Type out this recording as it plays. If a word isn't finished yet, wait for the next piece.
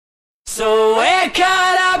So we're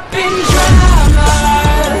caught up in drama.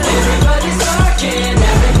 Everybody's talking.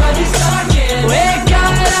 We're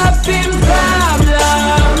caught up in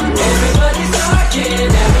problem. Everybody's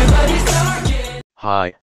talking.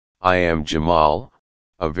 Hi, I am Jamal,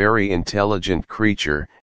 a very intelligent creature,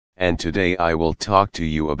 and today I will talk to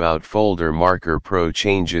you about Folder Marker Pro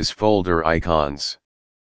changes folder icons.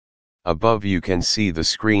 Above you can see the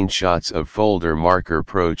screenshots of Folder Marker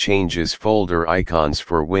Pro changes folder icons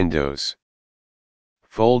for Windows.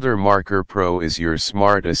 Folder Marker Pro is your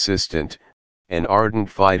smart assistant, an ardent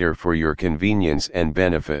fighter for your convenience and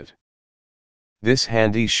benefit. This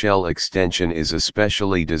handy shell extension is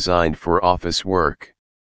especially designed for office work.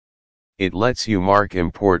 It lets you mark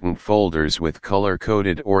important folders with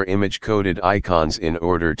color-coded or image-coded icons in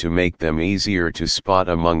order to make them easier to spot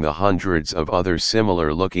among the hundreds of other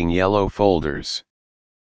similar-looking yellow folders.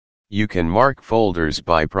 You can mark folders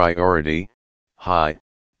by priority, high,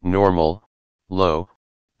 normal, low,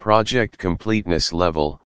 project completeness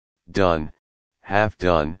level, done, half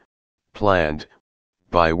done, planned,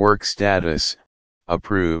 by work status,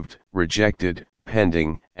 approved, rejected,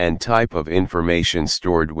 pending, and type of information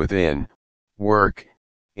stored within, work,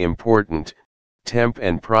 important, temp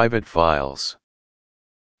and private files.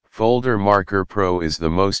 Folder Marker Pro is the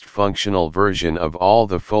most functional version of all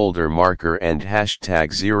the Folder Marker and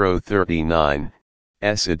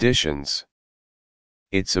 #039s editions.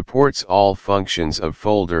 It supports all functions of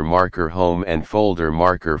Folder Marker Home and Folder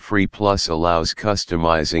Marker Free, plus allows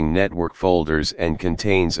customizing network folders and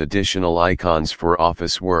contains additional icons for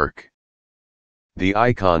office work. The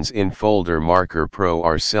icons in Folder Marker Pro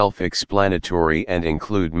are self-explanatory and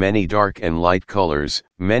include many dark and light colors,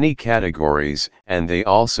 many categories, and they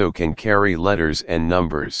also can carry letters and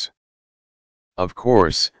numbers. Of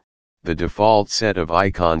course, the default set of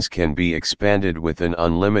icons can be expanded with an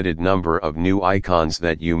unlimited number of new icons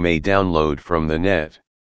that you may download from the net.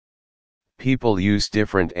 People use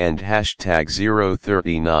different and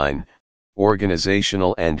 #039,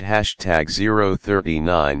 organizational and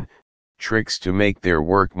 #039, tricks to make their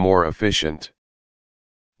work more efficient.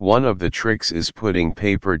 One of the tricks is putting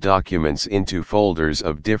paper documents into folders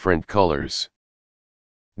of different colors.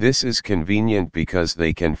 This is convenient because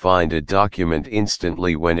they can find a document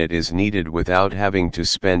instantly when it is needed without having to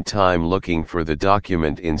spend time looking for the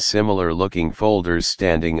document in similar looking folders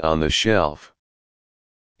standing on the shelf.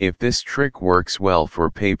 If this trick works well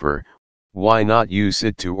for paper, why not use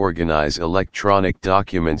it to organize electronic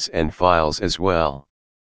documents and files as well?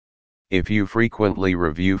 If you frequently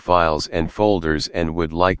review files and folders and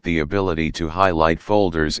would like the ability to highlight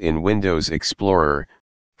folders in Windows Explorer,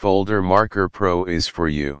 Folder Marker Pro is for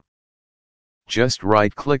you. Just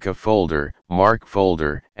right-click a folder, mark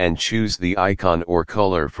folder, and choose the icon or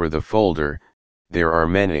color for the folder. There are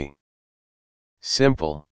many.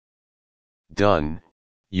 Simple. Done.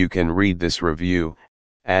 You can read this review,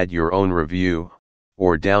 add your own review,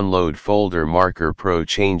 or download Folder Marker Pro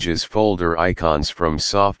changes folder icons from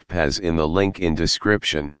SoftPass in the link in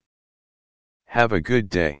description. Have a good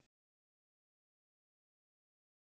day.